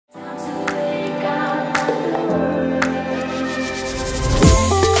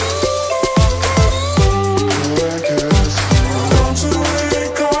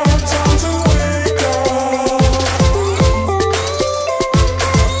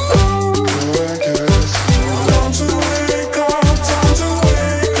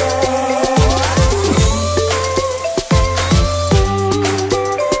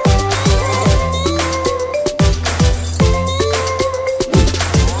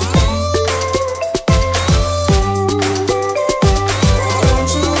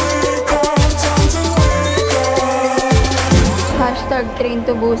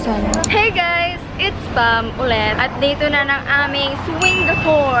natin tubusan. Hey guys! It's Pam ulit. At dito na ng aming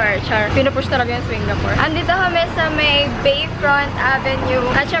swingapore. Char. Pinupush talaga yung swingapore. Andito kami sa may Bayfront Avenue.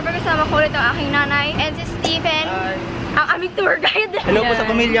 At syempre kasama ko ulit ang aking nanay. And si Stephen. Hi. Ang aming tour guide. Hello po sa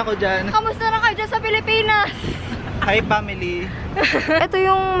pamilya ko dyan. Kamusta na kayo dyan sa Pilipinas? Hi family. Ito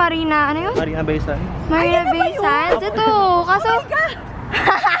yung Marina. Ano yun? Marina Bay Sands. Marina Bay Sands. Ito. Kaso...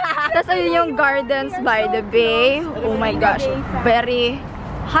 Tapos ayun yung gardens by the bay. Oh my gosh. Very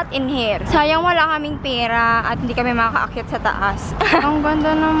hot in here. Sayang wala kaming pera at hindi kami makakaakyat sa taas. Ang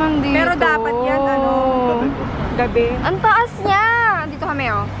ganda naman dito. Pero dapat yan, ano, gabi. Ang taas niya. Dito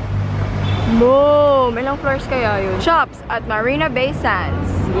kami, oh. Boom! Ilang floors kaya yun? Shops at Marina Bay Sands.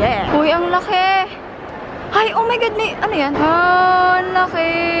 Yeah. Uy, ang laki. Ay, oh my God. May, ano yan? Oh, ang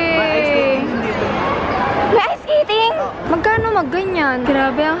laki. May ice skating? Magkano magganyan?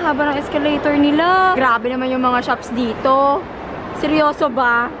 Grabe, ang haba ng escalator nila. Grabe naman yung mga shops dito. Seryoso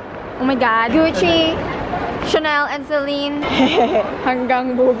ba? Oh my God. Gucci, Chanel, and Celine.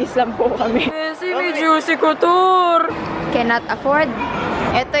 Hanggang bugis lang po kami. Si Juicy Couture. Cannot afford.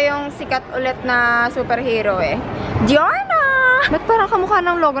 Ito yung sikat ulit na superhero eh. Diana! Ba't parang kamukha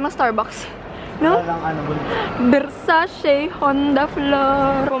ng logo ng Starbucks? No? Versace, Honda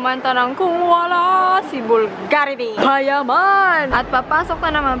Flor. Kumanta ng kung wala si Bulgari. Hayaman! At papasok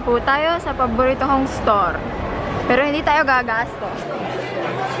na naman po tayo sa paborito kong store. Pero hindi tayo gagastos.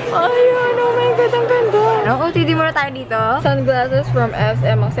 Ayun, oh my God, ang ganda. OTD muna tayo dito. Sunglasses from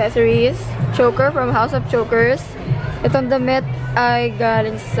SM Accessories. Choker from House of Chokers. Itong damit ay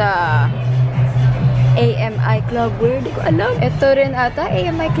galing sa AMI Club Wear. Di ko alam. Ito rin ata,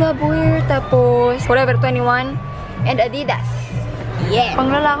 AMI Club Wear. Tapos, Forever 21 and Adidas. Yeah!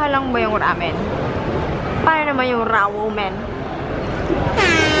 Panglalaki lang ba yung ramen? Paano naman yung raw woman?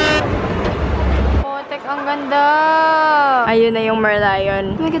 Potek, ang ganda! Ayun na yung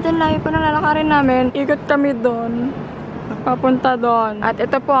Merlion. Oh my God, ang layo pa ng lalakarin namin. Ikot kami doon. Papunta doon. At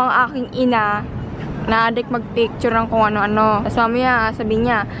ito po ang aking ina. Na-addict mag-picture ng kung ano-ano. Tapos mamaya, sabi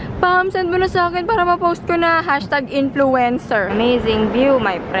niya, Pam, send mo na sa akin para ma-post ko na #influencer. Amazing view,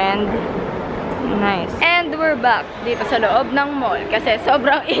 my friend. Nice. And we're back dito sa loob ng mall kasi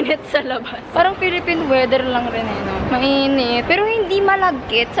sobrang init sa labas. Parang Philippine weather lang rin eh, no? Mainit. Pero hindi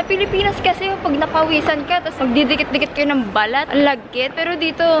malagkit. Sa Pilipinas kasi pag napawisan ka, tapos magdidikit-dikit kayo ng balat, ang lagkit. Pero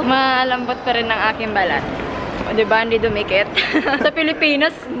dito, malambot pa rin ang aking balat. O, diba? Hindi dumikit. Sa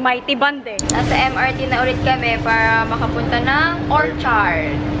Pilipinas, mighty band eh. Nasa MRT na ulit kami para makapunta ng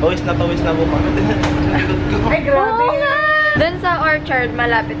Orchard. Pawis na po kami. Ay, grabe. Doon sa Orchard,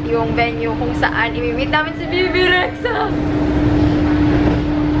 malapit yung venue kung saan imimit namin si Bibi Rexa.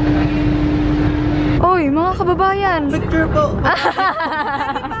 Oy, mga kababayan. Picture po.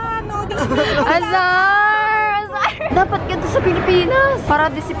 Azar! Dapat ganito sa Pilipinas. Para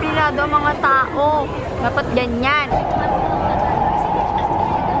disiplinado ang mga tao. Dapat ganyan.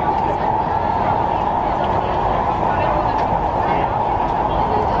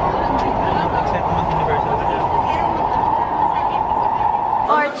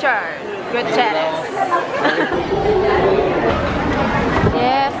 Orchard. Gutierrez.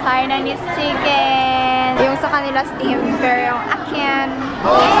 Yes, Hainanese chicken. Yung sa kanila steam, pero yung akin.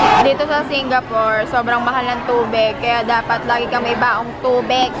 Dito sa Singapore, sobrang mahal ng tubig. Kaya dapat lagi kang may baong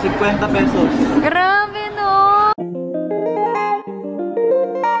tubig. 50 pesos. Grabe, no?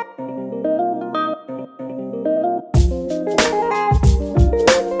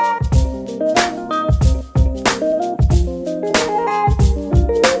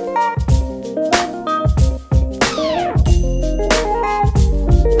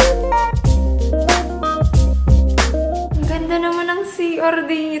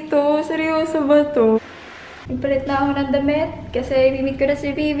 Dito. Seryoso ba to? Nagpalit na ako ng damit kasi bimit ko na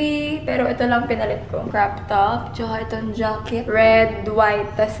si Bibi. Pero ito lang pinalit ko. Crop top, tsaka itong jacket. Red,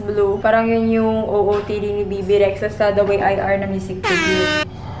 white, tas blue. Parang yun yung OOTD ni Bibi Rexa sa The Way I Are na music video.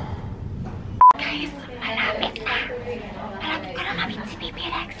 Guys, malapit na. Malapit ko na mamit si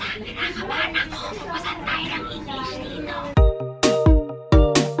Bibi Rexa. Nakakabahan ako. Masan tayo ng English dito.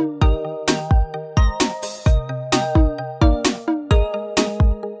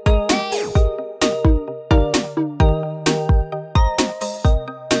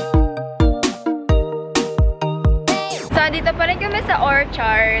 Dito pa rin kami sa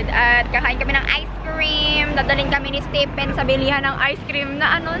Orchard at kakain kami ng ice cream. Dadalhin kami ni Stephen sa bilihan ng ice cream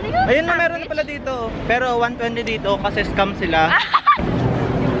na ano yun? Ayun na, meron na pala dito. Pero 120 dito kasi scam sila.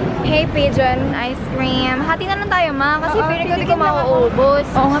 Hey Pigeon, ice cream. Hati na lang tayo ma, kasi feeling ko di ko mauubos.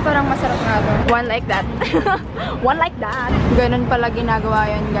 Oo nga, parang masarap nga to. One like that. One like that. Ganun pala ginagawa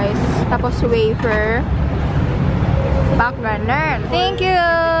yun guys. Tapos wafer. Back ganun. Thank you!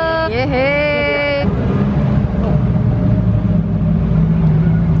 Yehey!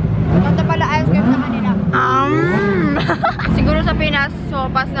 Ito pala ice cream sa kanila. Siguro sa Pinas,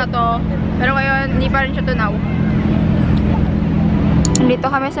 sopas na to. Pero ngayon, hindi pa rin siya tunaw. Nandito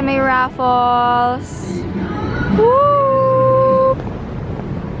kami sa may raffles. Woo!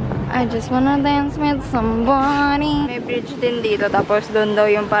 I just wanna dance with somebody. May bridge din dito. Tapos doon daw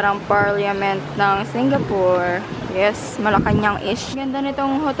yung parang parliament ng Singapore. Yes, Malacanang-ish. Ganda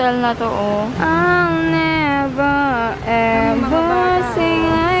nitong hotel na to, oh. I'll never ever sing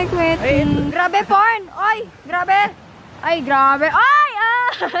like with you. Grabe, porn! Oy! Grabe! Ay, grabe! Ay!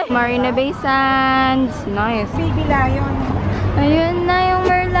 Ay! Marina Bay Sands. Nice. Baby lion. Ayun na yung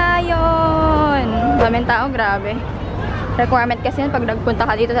Merlion. Daming tao, grabe. Requirement kasi yun pag nagpunta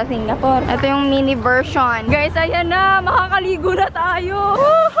ka dito sa Singapore. Ito yung mini version. Guys, ayan na! Makakaligo na tayo!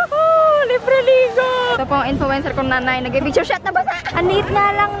 Libre ligo! Ito po ang influencer kong nanay. Nag-picture. Shit, nabasa! Ang liit nga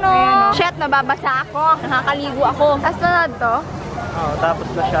lang, no? Ayan, shit, nababasa ako. Nakakaligo ako. Tapos na to? Oo, tapos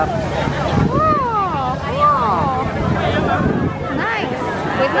na siya. Wow! Nice!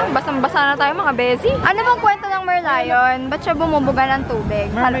 Wait lang, basang-basa na tayo mga besi. Ano bang kwento ng Merlion? Ba't siya bumubuga ng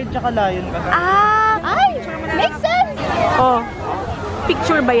tubig? Mermaid tsaka lion ka. Ay! Makes sense! Oh.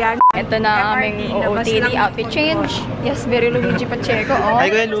 Picture ba yan? Ito na aming OOTD outfit change. Yes, very Luigi Pacheco. Oh. Ay,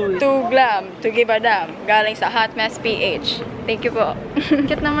 Kuya Louie. Too glam, to give a damn. Galing sa Hot Mess PH. Thank you po.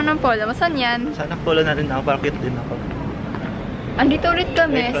 Cute naman ng polo. Masan yan? Sana polo na rin ako, para cute din ako. Andito ulit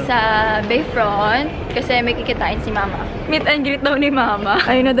kami sa Bayfront kasi may kikitain si Mama. Meet and greet daw ni Mama.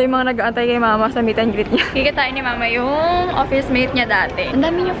 Ayun na daw yung mga nag-aantay kay Mama sa meet and greet niya. Kikitain ni Mama yung office mate niya dati. Ang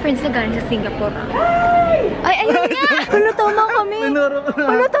dami niyong friends na galing sa Singapore. Ay, ayun nga! Ano, tama kami.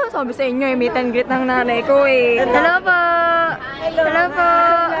 Ano to? Sabi sa inyo, meet and greet ng nanay ko eh. Hello po! Hello po!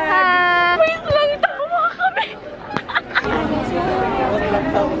 Hi! Wait lang, tawa kami!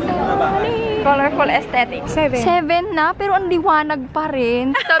 Colorful aesthetic. 7 na, pero ang liwanag pa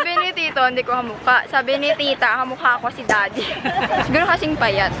rin. Sabi ni Tito, hindi ko hamukha. Sabi ni Tita, hamukha ko si Daddy. Siguro kasing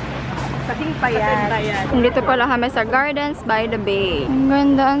payat. Kasing payat. Dito pala kami sa Gardens by the Bay. Ang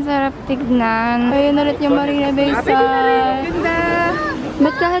ganda, ang sarap tignan. Ayun ulit yung Marina Bay Sands. Ganda.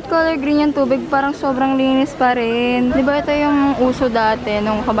 Ba't kahit color green yung tubig, parang sobrang linis pa rin. Di ba ito yung uso dati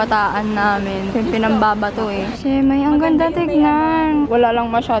nung kabataan namin? Yung pinambabato eh. May ang ganda tignan. Wala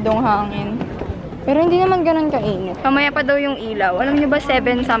lang masyadong hangin. Pero hindi naman ganun kainit. Mamaya pa daw yung ilaw. Alam niyo ba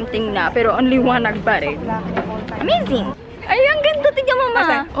 7 something na, pero ang liwanag pa rin. Amazing! Ay, ang ganda. Tignan mo, Ma.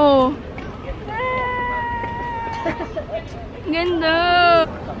 Oh. Ganda.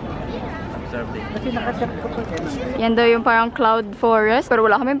 Yan daw yung parang cloud forest. Pero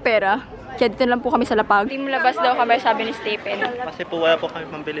wala kaming pera. Kaya dito lang po kami sa lapag. Team labas daw kami, sabi ni Stephen. Kasi po wala po kami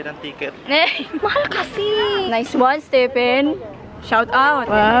pambili ng ticket. Mahal kasi. Nice one, Stephen. Shout out.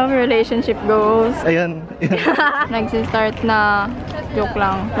 Wow, relationship goals. Ayun. Nagsistart na. Joke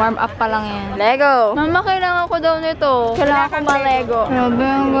lang. Warm up pa lang yan. Lego! Mama, kailangan ko daw nito. Kailangan ko ma-Lego. Grabe,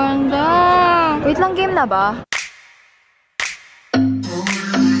 ang ganda. Wait lang, game na ba?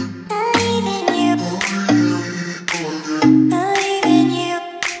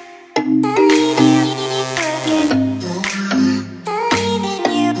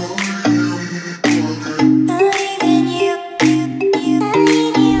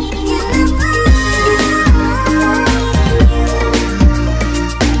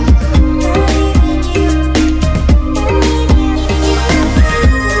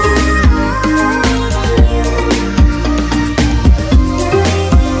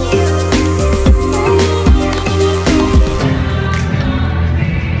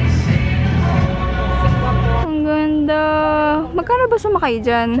 Magkano ba sumakay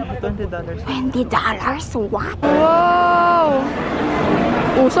dyan? $20. $20? What? Wow!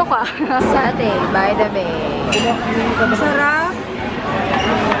 Uso ka. Sate, by the bay. Sarap.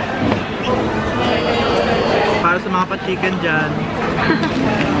 Para sa mga pa-chicken dyan.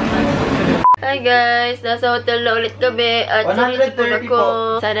 Hi guys! Nasa hotel na ulit kami at sinipon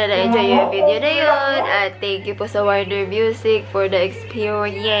ako. Sana na-enjoy yung video na yun at thank you po sa Warner Music for the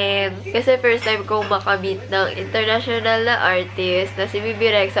experience. Kasi first time kong makamit ng international na artist na si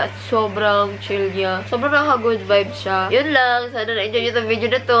Bibi Rexa at sobrang chill niya. Sobrang naka-good vibe siya. Yun lang. Sana na-enjoy nyo itong video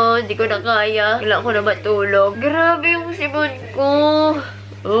na to. Hindi ko na kaya. Kailangan ko na matulog. Grabe yung sipon ko.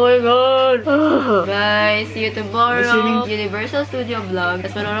 Oh my God! Guys, see you tomorrow. Universal Studio Vlog.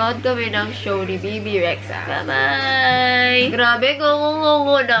 Tapos manonood kami ng show ni Bibi Rexa. Bye-bye! Grabe,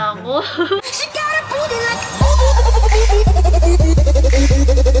 ngungungo na ako.